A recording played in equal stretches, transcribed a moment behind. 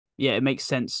yeah, it makes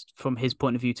sense from his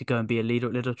point of view to go and be a leader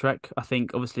at Lidl-Trek. I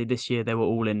think obviously this year they were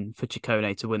all in for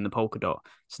Ciccone to win the polka dot,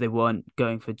 so they weren't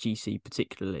going for GC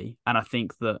particularly. And I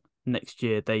think that next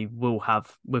year they will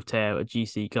have with Teo a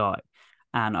GC guy,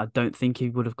 and I don't think he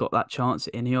would have got that chance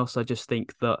at Ineos. I just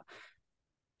think that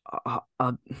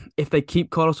if they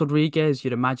keep Carlos Rodriguez,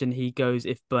 you'd imagine he goes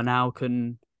if Bernal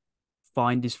can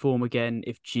find his form again,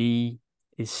 if G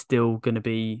is still going to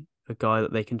be a guy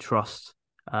that they can trust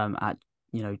at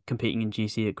competing in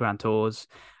GC at Grand Tours.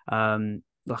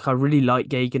 Like I really like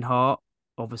Geoghegan Hart.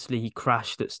 Obviously, he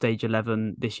crashed at stage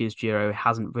 11 this year's Giro. He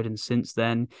hasn't ridden since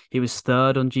then. He was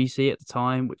third on GC at the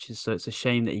time, which is so it's a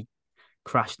shame that he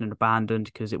crashed and abandoned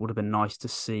because it would have been nice to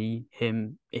see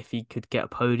him if he could get a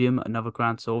podium at another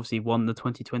Grand Tour. Obviously, he won the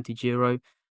 2020 Giro.